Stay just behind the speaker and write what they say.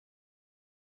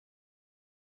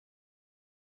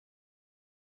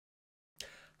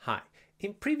Hi,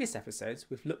 in previous episodes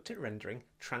we've looked at rendering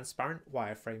transparent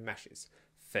wireframe meshes,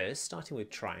 first starting with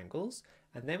triangles,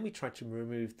 and then we tried to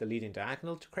remove the leading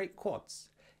diagonal to create quads.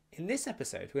 In this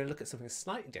episode we're going to look at something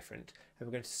slightly different, and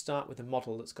we're going to start with a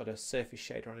model that's got a surface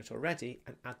shader on it already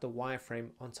and add the wireframe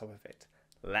on top of it.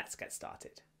 Let's get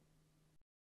started.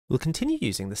 We'll continue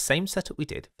using the same setup we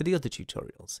did for the other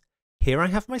tutorials. Here I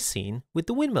have my scene with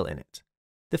the windmill in it.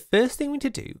 The first thing we need to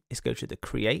do is go to the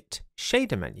Create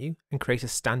Shader menu and create a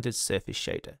standard surface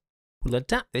shader. We'll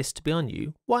adapt this to be our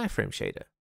new wireframe shader.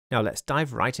 Now let's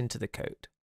dive right into the code.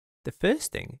 The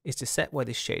first thing is to set where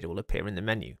this shader will appear in the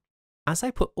menu. As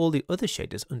I put all the other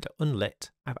shaders under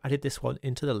unlit, I've added this one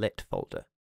into the lit folder.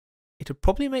 It would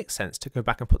probably make sense to go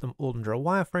back and put them all under a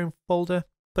wireframe folder,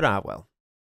 but well.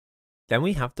 Then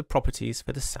we have the properties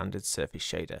for the standard surface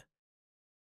shader.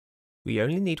 We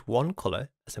only need one colour,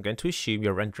 as I'm going to assume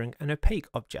you're rendering an opaque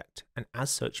object, and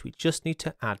as such we just need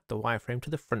to add the wireframe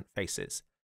to the front faces.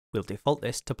 We'll default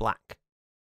this to black.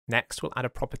 Next we'll add a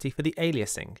property for the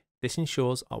aliasing. This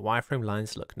ensures our wireframe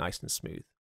lines look nice and smooth.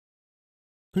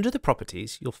 Under the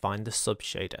properties you'll find the sub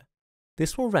shader.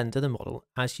 This will render the model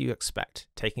as you expect,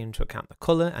 taking into account the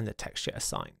colour and the texture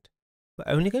assigned.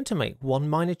 We're only going to make one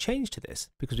minor change to this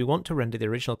because we want to render the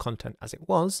original content as it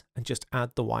was and just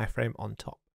add the wireframe on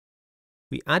top.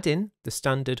 We add in the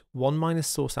standard 1-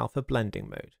 source alpha blending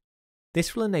mode.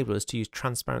 This will enable us to use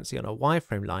transparency on our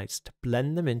wireframe lines to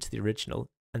blend them into the original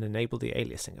and enable the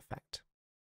aliasing effect.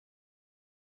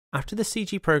 After the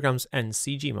CG program's end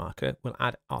CG marker, we'll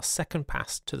add our second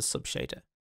pass to the subshader.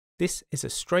 This is a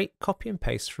straight copy and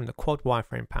paste from the quad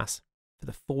wireframe pass for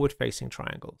the forward-facing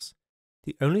triangles.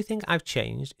 The only thing I've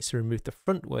changed is to remove the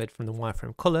front word from the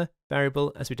wireframe colour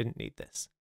variable, as we didn't need this.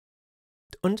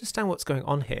 To understand what's going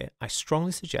on here, I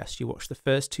strongly suggest you watch the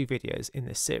first two videos in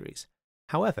this series.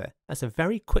 However, as a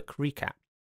very quick recap,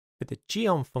 with the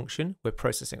geom function we're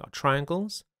processing our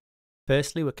triangles.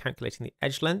 Firstly, we're calculating the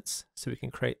edge lengths so we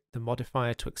can create the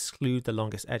modifier to exclude the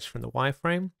longest edge from the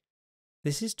wireframe.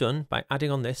 This is done by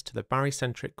adding on this to the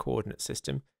barycentric coordinate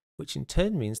system, which in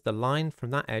turn means the line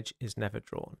from that edge is never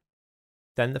drawn.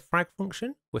 Then the frag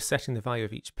function, we're setting the value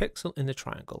of each pixel in the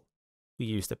triangle. We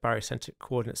use the barycentric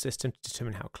coordinate system to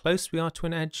determine how close we are to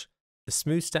an edge. The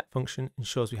smooth step function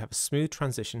ensures we have a smooth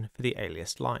transition for the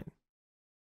aliased line.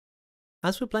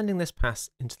 As we're blending this pass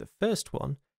into the first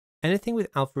one, anything with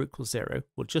alpha equals 0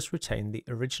 will just retain the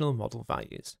original model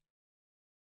values.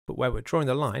 But where we're drawing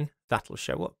the line, that'll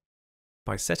show up.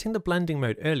 By setting the blending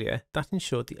mode earlier, that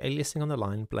ensured the aliasing on the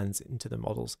line blends into the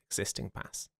model's existing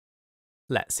pass.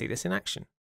 Let's see this in action.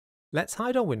 Let's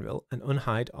hide our windmill and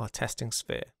unhide our testing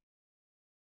sphere.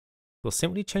 We'll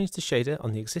simply change the shader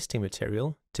on the existing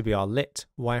material to be our lit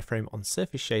wireframe on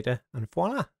surface shader, and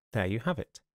voila, there you have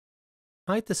it.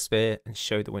 Hide the sphere and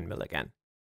show the windmill again.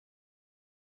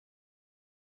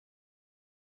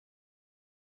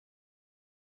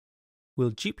 We'll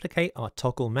duplicate our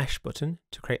toggle mesh button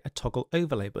to create a toggle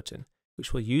overlay button,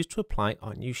 which we'll use to apply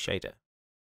our new shader.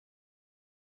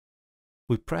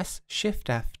 We press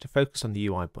Shift F to focus on the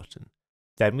UI button.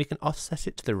 Then we can offset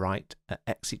it to the right at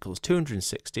x equals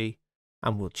 260,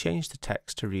 and we'll change the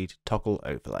text to read toggle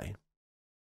overlay.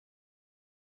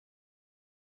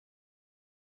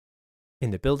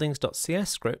 In the buildings.cs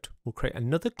script, we'll create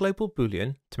another global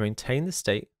boolean to maintain the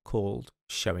state called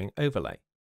showing overlay.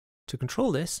 To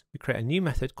control this, we create a new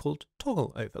method called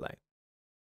toggle overlay.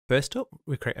 First up,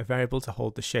 we create a variable to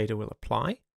hold the shader will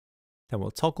apply. Then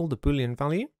we'll toggle the boolean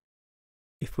value.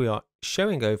 If we are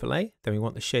showing overlay, then we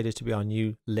want the shader to be our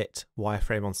new lit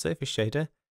wireframe on surface shader,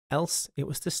 else it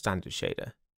was the standard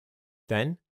shader.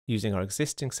 Then, using our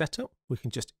existing setup, we can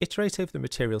just iterate over the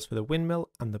materials for the windmill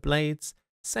and the blades,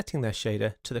 setting their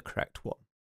shader to the correct one.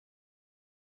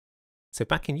 So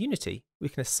back in Unity, we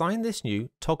can assign this new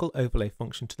toggle overlay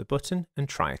function to the button and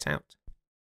try it out.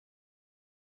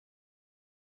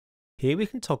 Here we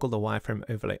can toggle the wireframe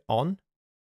overlay on,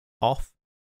 off,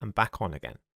 and back on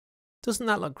again. Doesn't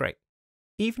that look great?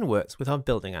 Even works with our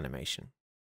building animation.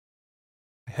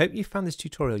 I hope you found this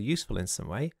tutorial useful in some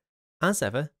way. As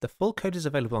ever, the full code is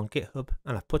available on GitHub,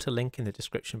 and I've put a link in the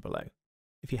description below.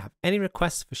 If you have any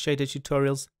requests for shader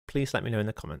tutorials, please let me know in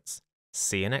the comments.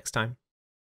 See you next time.